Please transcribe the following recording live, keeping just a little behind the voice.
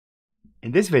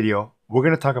In this video, we're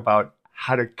going to talk about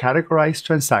how to categorize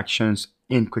transactions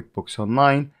in QuickBooks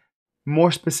Online,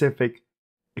 more specific,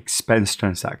 expense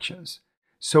transactions.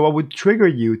 So what would trigger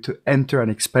you to enter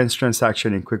an expense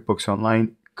transaction in QuickBooks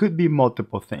Online could be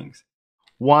multiple things.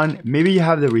 One, maybe you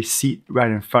have the receipt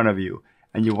right in front of you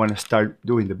and you want to start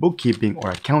doing the bookkeeping or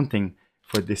accounting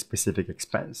for this specific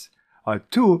expense.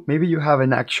 Two, maybe you have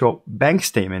an actual bank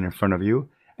statement in front of you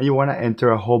and you want to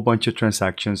enter a whole bunch of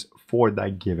transactions for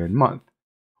that given month.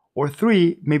 Or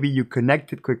three, maybe you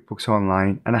connected QuickBooks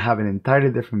Online, and I have an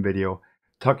entirely different video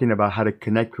talking about how to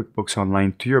connect QuickBooks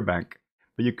Online to your bank.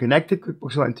 But you connected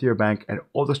QuickBooks Online to your bank and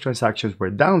all those transactions were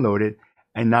downloaded,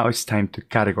 and now it's time to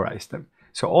categorize them.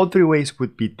 So all three ways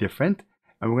would be different,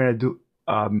 and we're going to do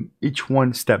each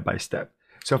one step by step.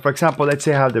 So for example, let's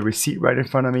say I have the receipt right in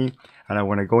front of me, and I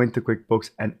want to go into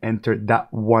QuickBooks and enter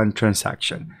that one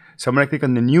transaction. So I'm going to click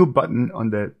on the new button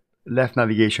on the left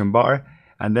navigation bar,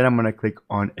 and then I'm going to click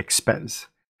on expense.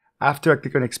 After I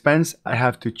click on expense, I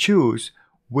have to choose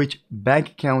which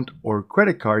bank account or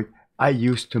credit card I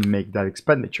use to make that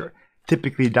expenditure.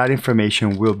 Typically, that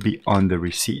information will be on the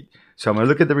receipt. So I'm going to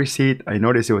look at the receipt. I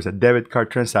notice it was a debit card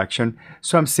transaction.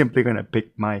 So I'm simply going to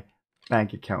pick my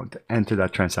bank account to enter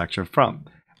that transaction from.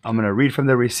 I'm going to read from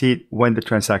the receipt when the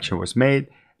transaction was made.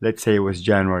 Let's say it was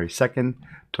January 2nd,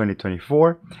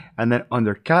 2024. And then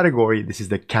under category, this is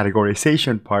the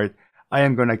categorization part, I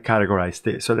am going to categorize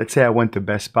this. So let's say I went to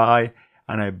Best Buy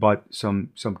and I bought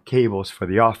some cables for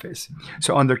the office.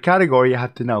 So under category, I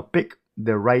have to now pick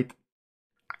the right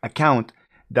account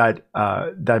that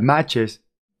matches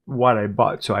what I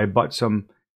bought. So I bought some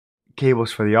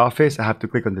cables for the office. I have to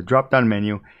click on the drop-down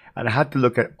menu and I have to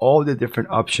look at all the different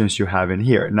options you have in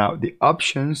here. Now, the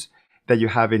options that you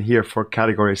have in here for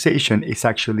categorization is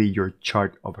actually your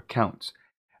chart of accounts.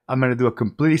 I'm going to do a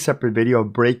completely separate video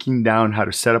breaking down how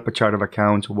to set up a chart of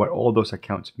accounts, what all those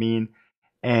accounts mean.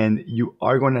 And you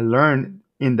are going to learn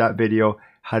in that video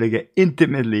how to get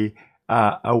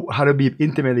how to be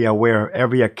intimately aware of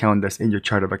every account that's in your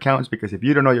chart of accounts. Because if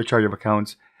you don't know your chart of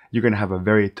accounts, you're going to have a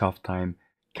very tough time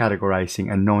categorizing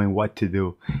and knowing what to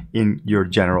do in your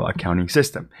general accounting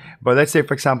system. But let's say,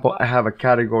 for example, I have a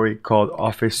category called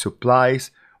office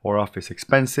supplies or office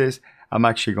expenses. I'm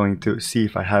actually going to see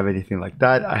if I have anything like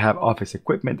that. I have office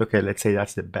equipment. Okay, let's say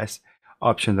that's the best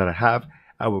option that I have.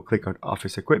 I will click on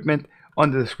office equipment. On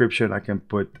the description, I can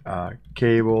put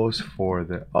cables for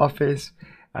the office,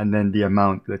 and then the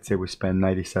amount, let's say we spend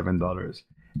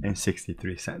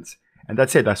 $97.63. And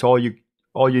that's it. That's all you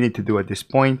need to do at this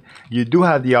point. You do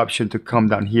have the option to come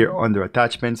down here under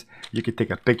attachments. You can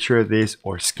take a picture of this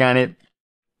or scan it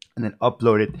and then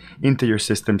upload it into your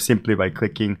system simply by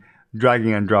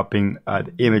dragging and dropping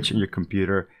the image in your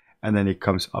computer, and then it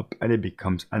comes up and it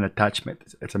becomes an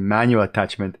attachment. It's a manual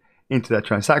attachment into that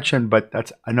transaction, but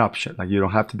that's an option. Like, you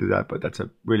don't have to do that, but that's a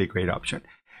really great option.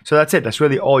 So that's it. That's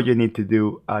really all you need to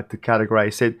do to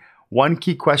categorize it. One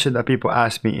key question that people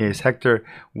ask me is, Hector,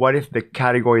 what if the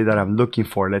category that I'm looking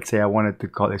for, let's say I wanted to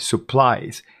call it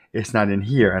supplies, it's not in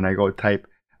here, and I go type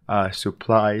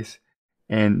supplies,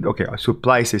 and okay,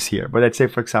 supplies is here. But let's say,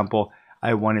 for example,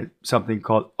 I wanted something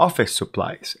called office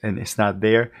supplies and it's not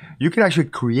there. You can actually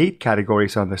create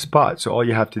categories on the spot. So all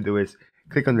you have to do is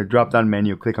click on the drop-down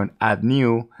menu, click on add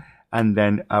new. And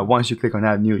then once you click on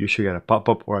add new, you should get a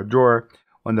pop-up or a drawer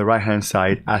on the right-hand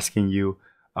side asking you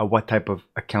what type of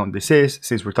account this is.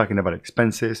 Since we're talking about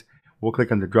expenses, we'll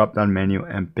click on the drop-down menu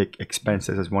and pick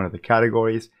expenses as one of the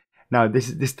categories. Now,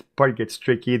 this part gets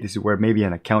tricky. This is where maybe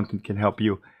an accountant can help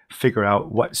you figure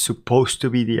out what's supposed to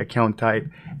be the account type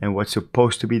and what's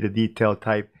supposed to be the detail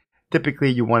type.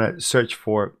 Typically, you want to search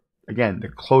for, again, the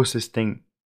closest thing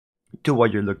to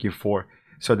what you're looking for.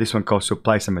 So this one called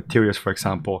supplies and materials, for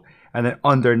example. And then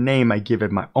under name, I give it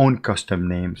my own custom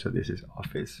name. So this is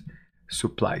office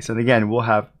supplies. And again, we'll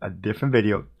have a different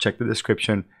video, check the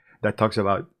description, that talks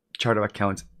about chart of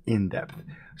accounts in depth.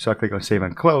 So I click on save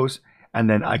and close, and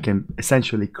then I can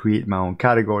essentially create my own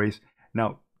categories.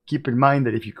 Now, keep in mind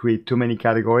that if you create too many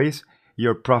categories,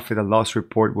 your profit and loss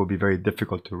report will be very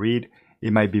difficult to read.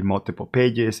 It might be multiple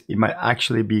pages. It might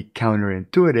actually be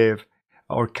counterintuitive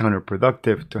or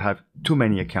counterproductive to have too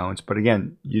many accounts. But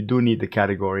again, you do need the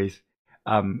categories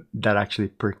that actually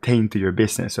pertain to your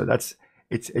business. So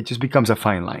it just becomes a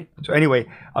fine line. So anyway,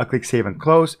 I'll click save and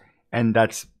close, and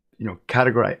that's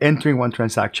entering one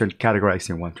transaction,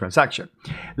 categorizing one transaction.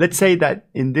 Let's say that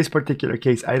in this particular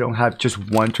case, I don't have just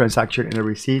one transaction in a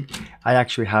receipt. I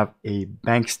actually have a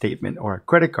bank statement or a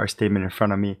credit card statement in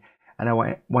front of me, and I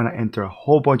want to enter a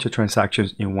whole bunch of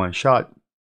transactions in one shot.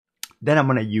 Then I'm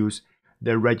going to use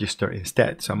the register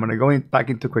instead. So I'm going to go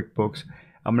back into QuickBooks.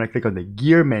 I'm going to click on the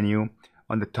gear menu.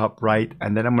 on the top right,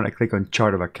 and then I'm going to click on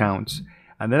chart of accounts,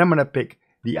 and then I'm going to pick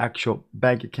the actual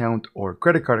bank account or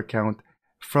credit card account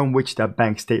from which that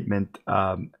bank statement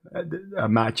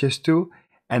matches to.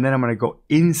 And then I'm going to go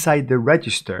inside the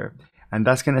register, and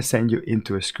that's going to send you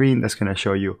into a screen that's going to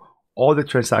show you all the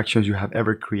transactions you have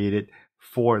ever created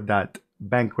for that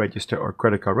bank register or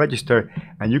credit card register.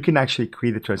 And you can actually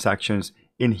create the transactions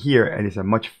in here, and it's a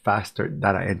much faster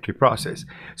data entry process.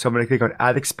 So I'm going to click on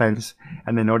add expense,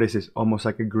 and then notice it's almost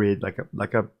like a grid, like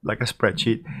a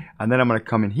spreadsheet. And then I'm going to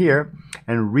come in here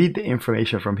and read the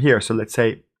information from here. So let's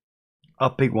say I'll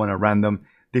pick one at random.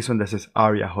 This one that says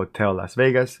Aria Hotel Las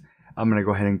Vegas. I'm going to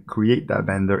go ahead and create that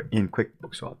vendor in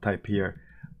QuickBooks. So I'll type here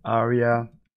Aria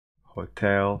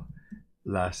Hotel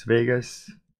Las Vegas.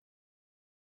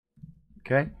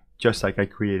 Okay, just like I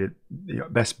created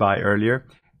Best Buy earlier.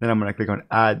 Then I'm going to click on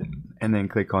add and then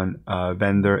click on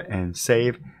vendor and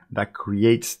save. That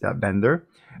creates that vendor.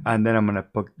 And then I'm going to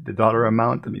put the dollar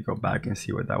amount. Let me go back and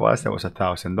see what that was. That was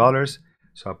 $1,000.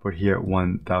 So I'll put here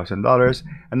 $1,000.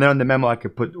 And then on the memo, I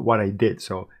could put what I did.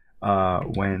 So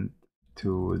went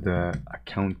to the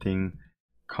accounting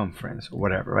conference or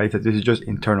whatever, right? So this is just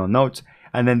internal notes.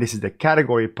 And then this is the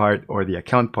category part or the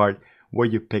account part where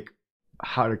you pick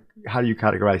how do you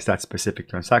categorize that specific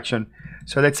transaction.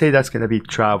 So let's say that's going to be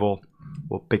travel.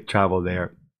 We'll pick travel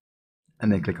there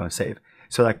and then click on save.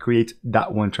 So that creates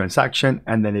that one transaction.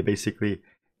 And then it basically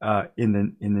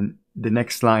in the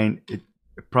next line, it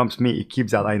prompts me, it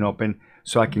keeps that line open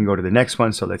so I can go to the next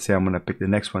one. So let's say I'm going to pick the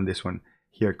next one, this one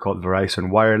here called Verizon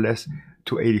Wireless,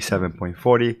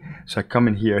 287.40. So I come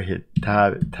in here, hit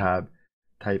tab,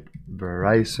 type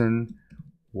Verizon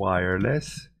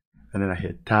Wireless, and then I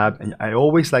hit tab. And I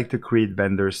always like to create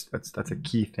vendors. That's a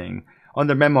key thing. On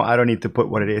the memo, I don't need to put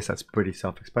what it is. That's pretty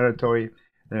self-explanatory.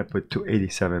 Then I put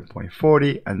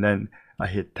 287.40, and then I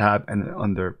hit tab, and then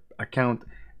under account,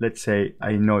 let's say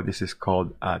I know this is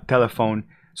called telephone.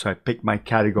 So I pick my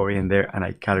category in there and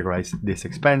I categorize this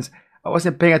expense. I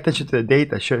wasn't paying attention to the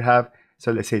date. I should have.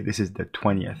 So let's say this is the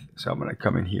 20th. So I'm going to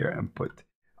come in here and put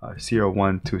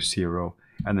 0120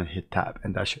 and then hit tab,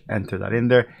 and that should enter that in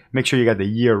there. Make sure you got the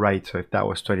year right. So if that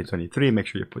was 2023, make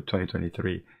sure you put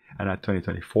 2023 and not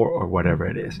 2024 or whatever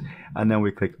it is. And then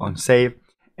we click on save,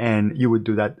 and you would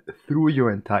do that through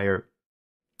your entire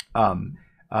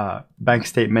bank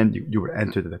statement. You would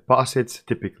enter the deposits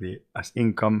typically as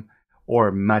income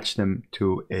or match them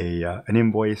to an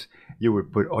invoice. You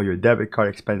would put all your debit card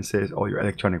expenses, all your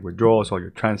electronic withdrawals, all your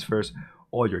transfers,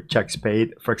 all your checks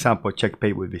paid. For example, check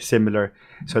paid would be similar.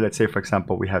 So let's say, for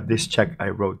example, we have this check I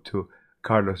wrote to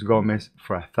Carlos Gomez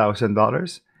for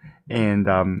 $1,000. And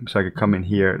so I could come in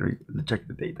here and check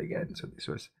the date again. So this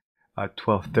was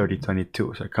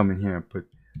 12/30/22. So I come in here and put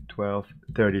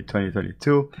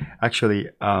 12/30/2022. Actually,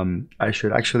 I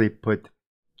should actually put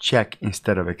check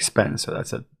instead of expense. So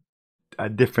that's a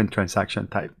different transaction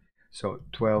type. So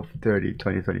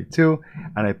 12/30/2022,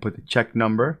 and I put the check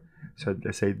number. So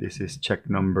let's say this is check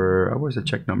number. Where's the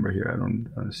check number here? I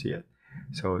don't see it.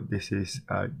 So this is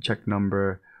check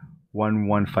number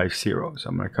 1150. So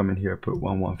I'm gonna come in here, put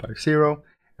 1150,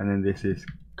 and then this is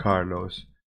Carlos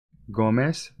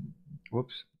Gomez.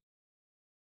 Whoops.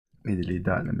 Let me delete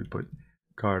that. Let me put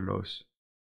Carlos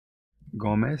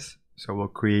Gomez. So we'll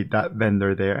create that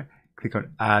vendor there. Click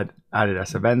on add it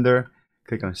as a vendor.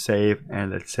 Click on save,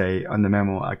 and let's say on the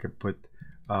memo I could put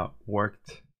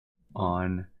worked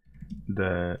on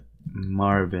the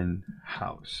Marvin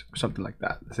house or something like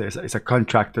that. So it's a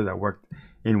contractor that worked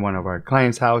in one of our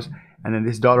clients' house, and then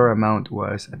this dollar amount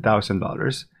was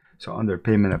 $1,000. So under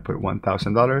payment I put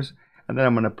 $1,000, and then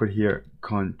I'm gonna put here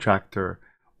contractor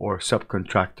or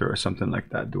subcontractor or something like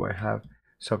that. Do I have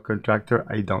subcontractor?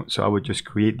 I don't. So I would just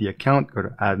create the account, go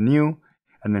to add new,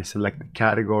 and then select the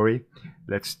category.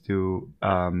 Let's do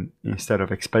instead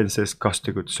of expenses, cost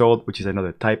of goods sold, which is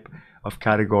another type of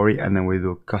category, and then we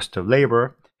do cost of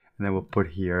labor, and then we'll put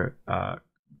here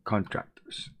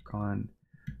contractors or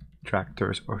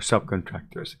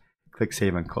subcontractors. Click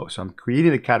save and close. So I'm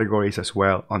creating the categories as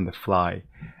well on the fly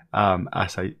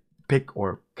as I pick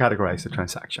or categorize the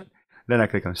transaction. Then I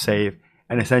click on save,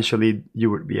 and essentially you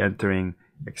would be entering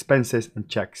expenses and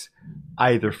checks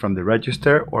either from the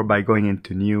register or by going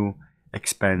into new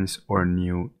expense or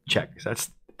new checks.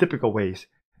 That's typical ways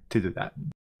to do that.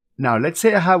 Now, let's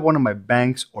say I have one of my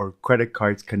banks or credit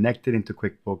cards connected into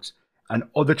QuickBooks and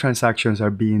other transactions are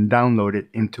being downloaded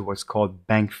into what's called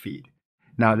bank feed.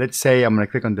 Now, let's say I'm going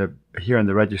to click on here on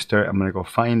the register. I'm going to go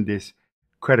find this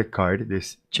credit card,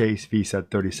 this Chase Visa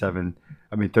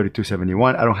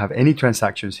 3271. I don't have any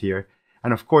transactions here.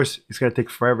 And of course, it's going to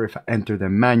take forever if I enter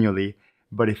them manually.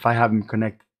 But if I have them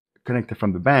connected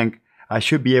from the bank, I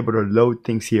should be able to load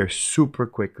things here super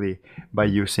quickly by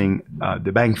using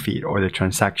the bank feed or the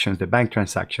transactions, the bank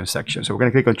transactions section. So we're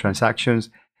going to click on transactions,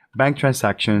 bank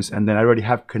transactions, and then I already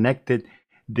have connected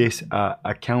this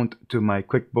account to my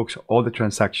QuickBooks. All the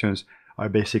transactions are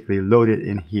basically loaded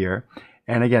in here.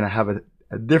 And again, I have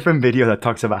a different video that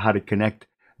talks about how to connect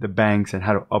the banks and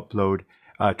how to upload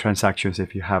transactions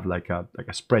if you have like a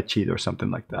spreadsheet or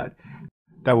something like that.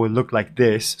 That would look like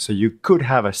this. So you could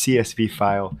have a CSV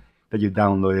file that you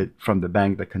downloaded from the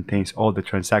bank that contains all the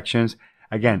transactions.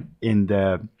 Again, in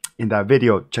that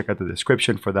video, check out the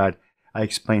description for that. I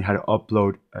explain how to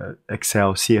upload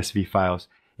Excel CSV files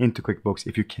into QuickBooks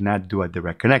if you cannot do a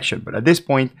direct connection. But at this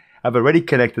point, I've already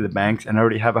connected the banks and I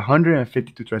already have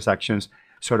 152 transactions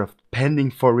sort of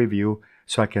pending for review,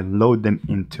 so I can load them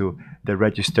into the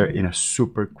register in a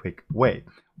super quick way.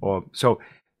 So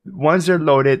once they're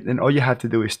loaded, then all you have to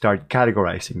do is start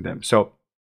categorizing them. So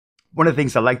one of the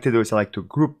things I like to do is I like to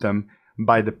group them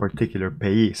by the particular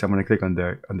payee. So I'm going to click on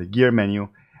the gear menu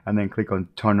and then click on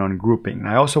turn on grouping. And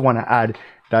I also want to add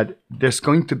that there's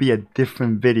going to be a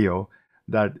different video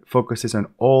that focuses on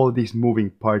all these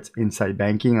moving parts inside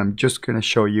banking. I'm just going to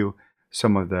show you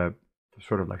some of the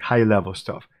sort of like high level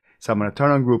stuff. So I'm going to turn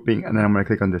on grouping and then I'm going to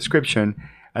click on description.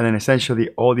 And then essentially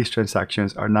all these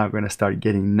transactions are now going to start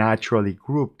getting naturally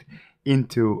grouped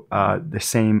into the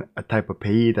same type of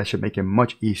payee. That should make it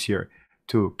much easier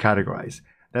to categorize.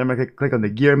 Then I'm going to click on the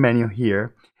gear menu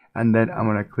here. And then I'm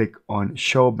going to click on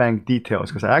show bank details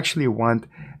because I actually want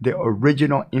the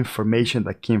original information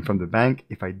that came from the bank.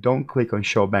 If I don't click on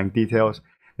show bank details,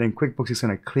 then QuickBooks is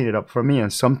going to clean it up for me.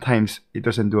 And sometimes it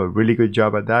doesn't do a really good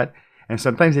job at that. And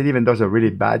sometimes it even does a really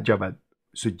bad job at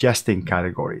suggesting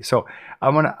categories. So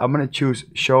I'm gonna choose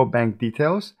show bank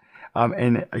details.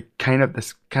 And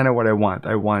that's kind of what I want.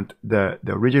 I want the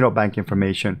original bank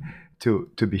information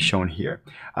to be shown here.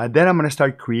 Then I'm going to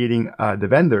start creating the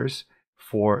vendors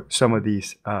for some of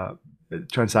these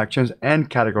transactions and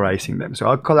categorizing them. So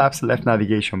I'll collapse the left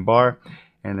navigation bar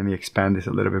and let me expand this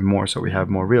a little bit more so we have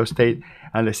more real estate.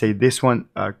 And let's say this one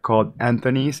called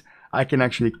Anthony's. I can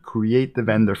actually create the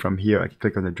vendor from here. I can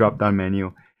click on the drop down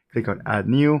menu, click on add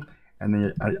new, and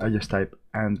then I just type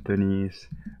Anthony's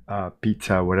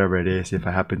pizza, whatever it is, if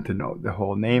I happen to know the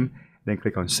whole name. Then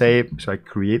click on save. So I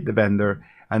create the vendor,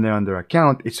 and then under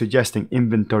account, it's suggesting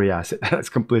inventory asset. That's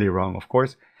completely wrong, of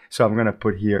course. So I'm gonna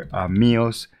put here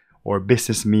meals or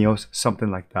business meals,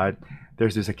 something like that.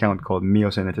 There's this account called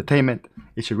meals and entertainment.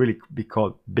 It should really be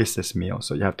called business meals.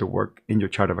 So you have to work in your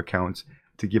chart of accounts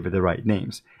to give it the right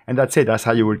names. And that's it. That's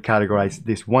how you would categorize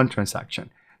this one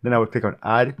transaction. Then I would click on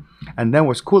add. And then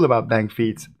what's cool about bank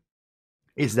feeds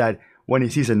is that when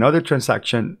it sees another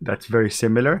transaction that's very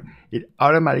similar, it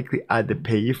automatically adds the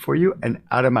payee for you and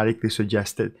automatically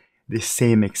suggested the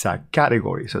same exact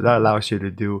category. So that allows you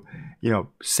to do,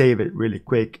 save it really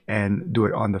quick and do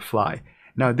it on the fly.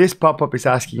 Now this pop-up is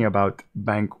asking about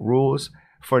bank rules.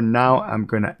 For now, I'm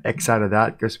gonna X out of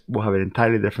that because we'll have an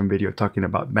entirely different video talking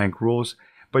about bank rules.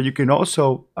 But you can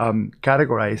also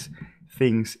categorize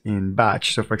things in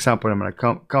batch. So for example, I'm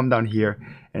gonna come down here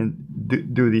and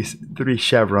do these 3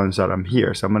 chevrons that I'm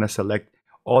here. So I'm gonna select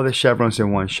all the chevrons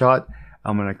in one shot.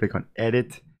 I'm gonna click on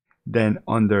edit. Then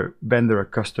under vendor or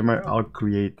customer, I'll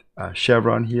create a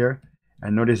chevron here.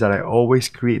 And notice that I always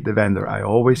create the vendor. I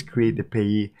always create the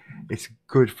payee. It's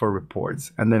good for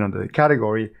reports. And then under the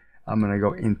category, I'm gonna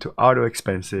go into auto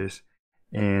expenses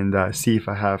and see if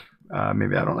I have,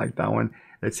 maybe I don't like that one.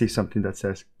 Let's see something that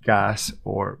says gas,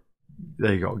 or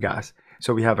there you go, gas.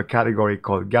 So we have a category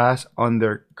called gas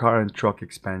under current truck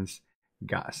expense,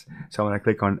 gas. So I'm gonna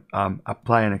click on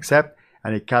apply and accept,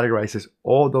 and it categorizes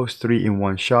all those 3 in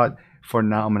one shot. For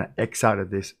now, I'm gonna X out of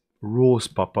this rules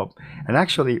pop-up. And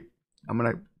actually, I'm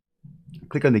gonna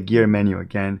click on the gear menu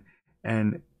again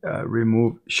and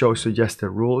remove show suggested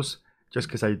rules, just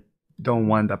because I don't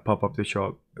want that pop-up to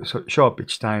show up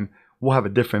each time. We'll have a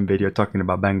different video talking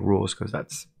about bank rules because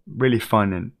that's really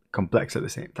fun and complex at the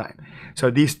same time. So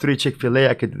these 3 Chick-fil-A,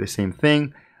 I can do the same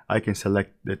thing. I can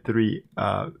select the three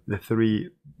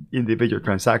individual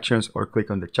transactions or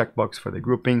click on the checkbox for the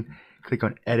grouping, click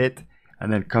on edit,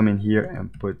 and then come in here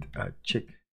and put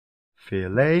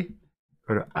Chick-fil-A,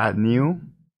 go to add new,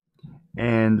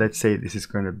 and let's say this is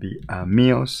going to be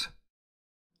meals.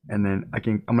 And then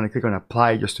I'm going to click on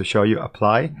apply just to show you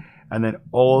apply. And then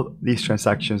all these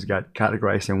transactions got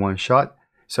categorized in one shot.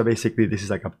 So basically this is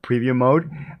like a preview mode.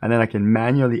 And then I can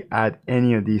manually add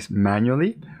any of these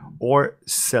manually or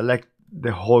select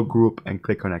the whole group and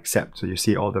click on accept. So you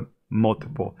see all the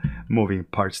multiple moving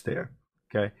parts there.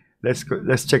 Okay,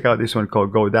 let's check out this one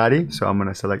called GoDaddy. So I'm going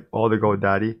to select all the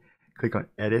GoDaddy, click on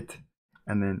edit,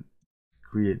 and then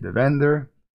create the vendor,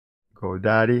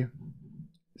 GoDaddy,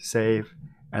 save,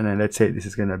 and then let's say this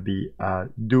is going to be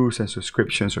dues and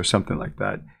subscriptions or something like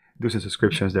that. Dues and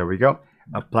subscriptions, there we go.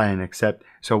 Apply and accept.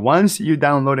 So once you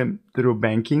download them through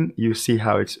banking, you see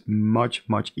how it's much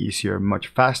easier, much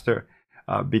faster,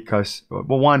 because,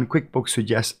 well, one, QuickBooks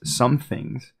suggests some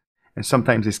things, and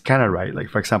sometimes it's kind of right. Like,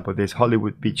 for example, this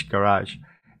Hollywood Beach Garage,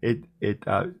 it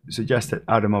suggested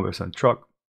automobiles and truck.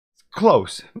 It's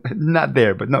close, not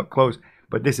there, but not close.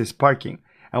 But this is parking.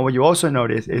 And what you also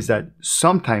notice is that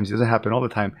sometimes, it doesn't happen all the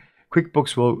time,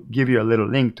 QuickBooks will give you a little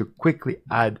link to quickly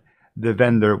add the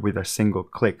vendor with a single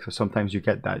click. So sometimes you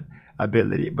get that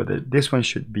ability, but this one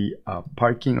should be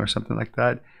parking or something like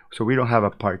that. So we don't have a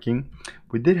parking.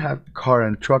 We did have car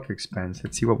and truck expense.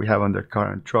 Let's see what we have under car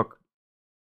and truck.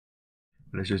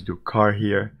 Let's just do car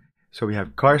here. So we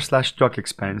have car/truck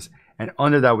expense, and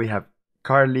under that we have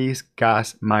car lease,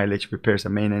 gas, mileage, repairs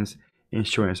and maintenance,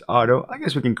 insurance, auto. I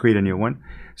guess we can create a new one.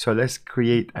 So let's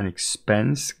create an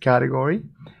expense category,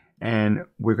 and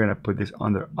we're gonna put this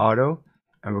under auto,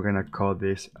 and we're gonna call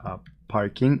this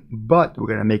parking, but we're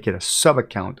gonna make it a sub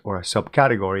account or a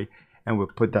subcategory, and we'll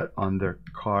put that under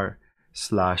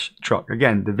car/truck.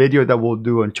 Again, the video that we'll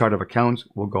do on chart of accounts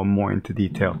will go more into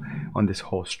detail on this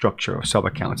whole structure of sub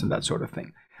accounts and that sort of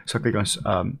thing. So click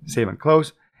on save and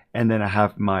close, and then I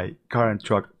have my car and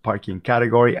truck parking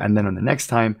category, and then on the next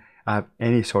time I have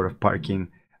any sort of parking,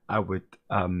 I would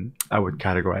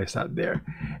categorize that there,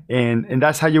 and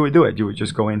that's how you would do it. You would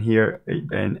just go in here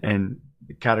and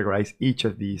categorize each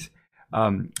of these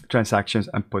transactions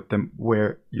and put them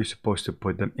where you're supposed to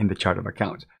put them in the chart of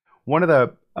accounts. One of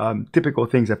the typical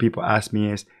things that people ask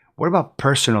me is, what about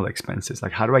personal expenses?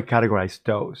 Like, how do I categorize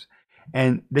those?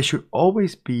 And there should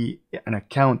always be an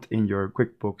account in your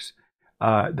QuickBooks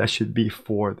that should be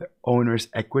for the owner's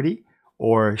equity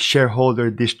or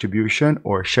shareholder distribution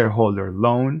or shareholder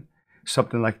loan,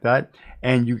 something like that.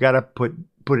 And you gotta put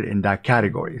it in that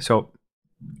category. So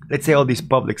let's say all these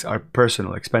publics are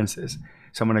personal expenses.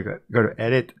 So I'm gonna go to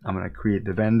edit, I'm gonna create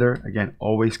the vendor. Again,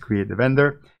 always create the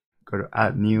vendor. Go to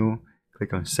add new,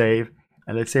 click on save.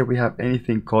 And let's say we have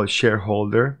anything called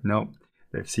shareholder. No.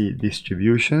 Let's see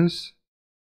say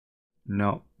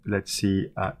no. Let's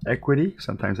see equity,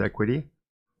 sometimes equity.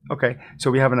 Okay,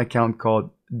 so we have an account called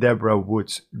Deborah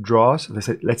Woods Draws.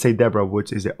 Let's say Deborah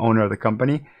Woods is the owner of the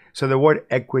company. So the word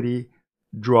equity,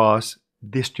 draws,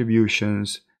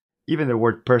 distributions, even the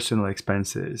word personal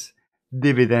expenses,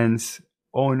 dividends,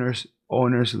 owners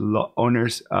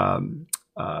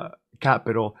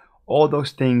capital, all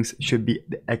those things should be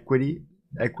the equity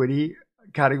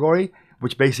category,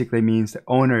 which basically means the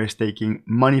owner is taking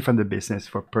money from the business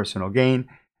for personal gain.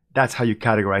 That's how you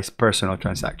categorize personal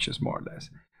transactions, more or less.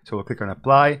 So we'll click on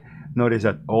apply. Notice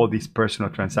that all these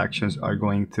personal transactions are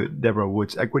going to Deborah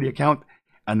Wood's equity account,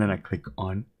 and then I click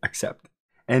on accept.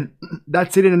 And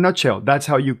that's it in a nutshell. That's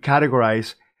how you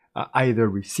categorize either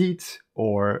receipts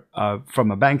or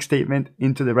from a bank statement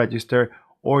into the register,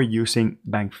 or using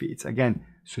bank feeds. Again,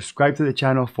 subscribe to the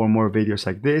channel for more videos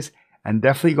like this, and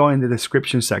definitely go in the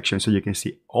description section so you can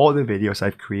see all the videos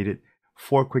I've created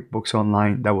for QuickBooks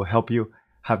Online that will help you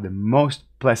have the most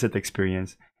pleasant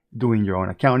experience doing your own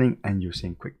accounting and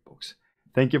using QuickBooks.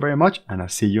 Thank you very much, and I'll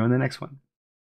see you on the next one.